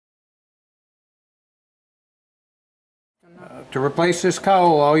To replace this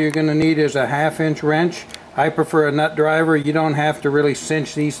cowl, all you're going to need is a 1/2-inch wrench. I prefer a nut driver. You don't have to really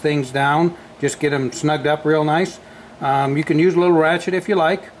cinch these things down. Just get them snugged up real nice. You can use a little ratchet if you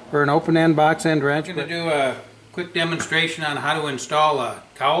like, or an open-end box end wrench. I'm going to do a quick demonstration on how to install a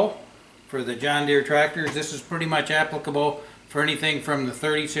cowl for the John Deere tractors. This is pretty much applicable for anything from the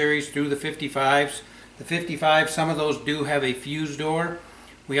 30 series through the 55s. The 55s, some of those do have a fuse door.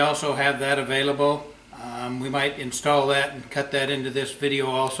 We also have that available. We might install that and cut that into this video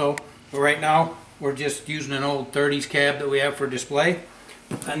also. But right now, we're just using an old 30s cab that we have for display.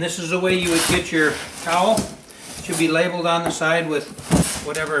 And this is the way you would get your cowl. It should be labeled on the side with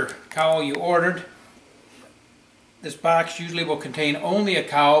whatever cowl you ordered. This box usually will contain only a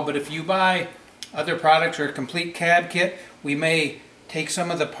cowl, but if you buy other products or a complete cab kit, we may take some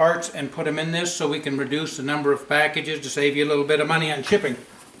of the parts and put them in this so we can reduce the number of packages to save you a little bit of money on shipping.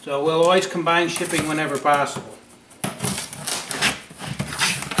 So we'll always combine shipping whenever possible.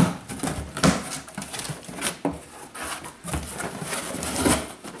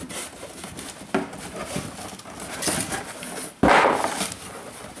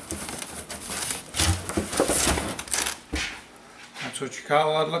 That's what your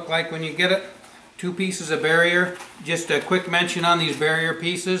cowl would look like when you get it. 2 pieces of barrier. Just a quick mention on these barrier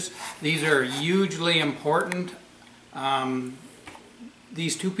pieces. These are hugely important.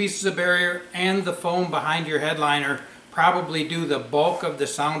 These 2 pieces of barrier and the foam behind your headliner probably do the bulk of the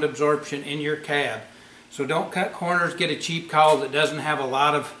sound absorption in your cab. So don't cut corners, get a cheap cowl that doesn't have a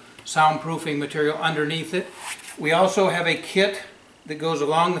lot of soundproofing material underneath it. We also have a kit that goes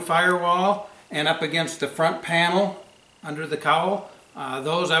along the firewall and up against the front panel under the cowl.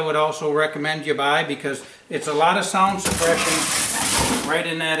 Those I would also recommend you buy because it's a lot of sound suppression right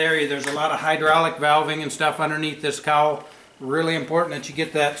in that area. There's a lot of hydraulic valving and stuff underneath this cowl. Really important that you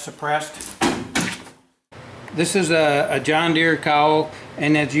get that suppressed. This is a John Deere cowl,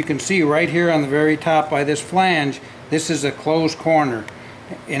 and as you can see right here on the very top by this flange, this is a closed corner.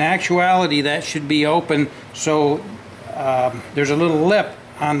 In actuality, that should be open, so there's a little lip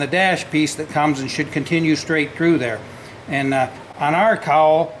on the dash piece that comes and should continue straight through there. And on our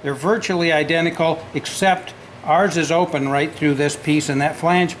cowl, they're virtually identical, except ours is open right through this piece, and that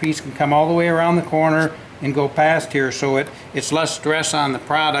flange piece can come all the way around the corner and go past here, so it's less stress on the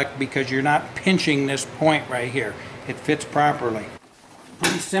product because you're not pinching this point right here. It fits properly.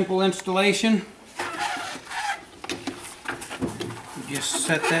 Pretty simple installation. You just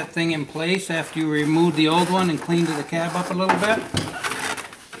set that thing in place after you remove the old one and cleaned the cab up a little bit.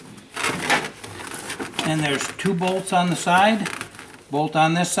 And there's 2 bolts on the side. Bolt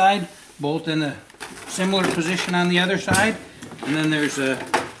on this side, bolt in a similar position on the other side. And then there's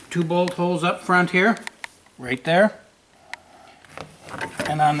 2 bolt holes up front here. Right there.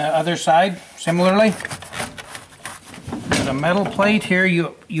 And on the other side, similarly, there's a metal plate here.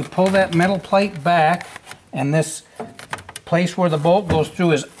 You pull that metal plate back, and this place where the bolt goes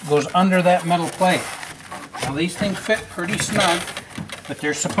through goes under that metal plate. Now these things fit pretty snug, but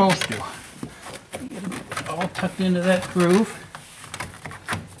they're supposed to. Get them all tucked into that groove.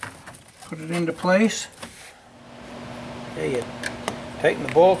 Put it into place. Okay, you tighten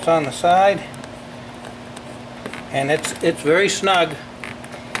the bolts on the side. And it's very snug,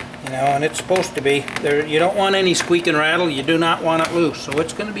 you know, and it's supposed to be. You don't want any squeak and rattle. You do not want it loose, so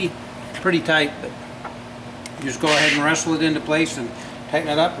it's going to be pretty tight. But you just go ahead and wrestle it into place and tighten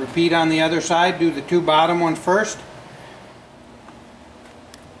it up. Repeat on the other side. Do the 2 bottom ones first.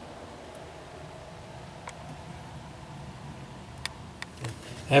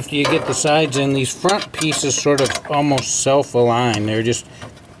 After you get the sides in, these front pieces sort of almost self-align. They're just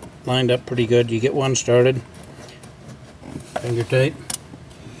lined up pretty good. You get one started. Finger tight.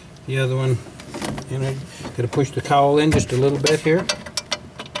 The other one, you know, got to push the cowl in just a little bit here.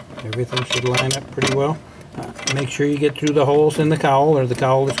 Everything should line up pretty well. Make sure you get through the holes in the cowl, or the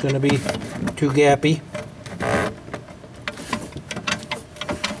cowl is going to be too gappy.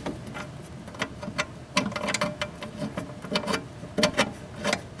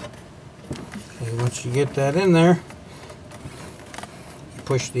 Okay, once you get that in there, you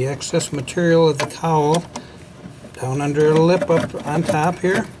push the excess material of the cowl down under a lip up on top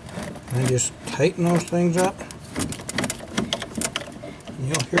here, and just tighten those things up. And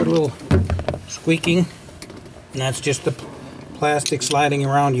you'll hear a little squeaking, and that's just the plastic sliding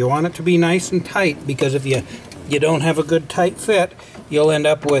around. You want it to be nice and tight, because if you don't have a good tight fit, you'll end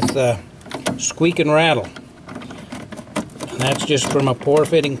up with squeak and rattle. And that's just from a poor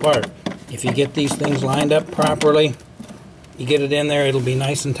fitting part. If you get these things lined up properly, you get it in there, it'll be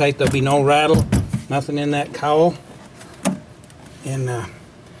nice and tight. There'll be no rattle, nothing in that cowl. And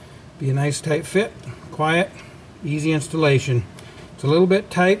be a nice tight fit, quiet, Easy installation. It's a little bit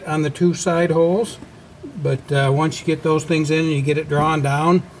tight on the two side holes, but once you get those things in and you get it drawn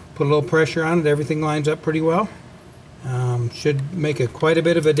down, put a little pressure on it, everything lines up pretty well. Should make quite a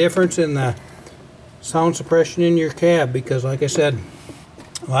bit of a difference in the sound suppression in your cab, because like I said,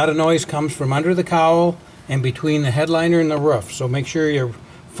 a lot of noise comes from under the cowl and between the headliner and the roof. So make sure your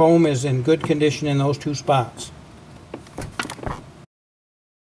foam is in good condition in those two spots.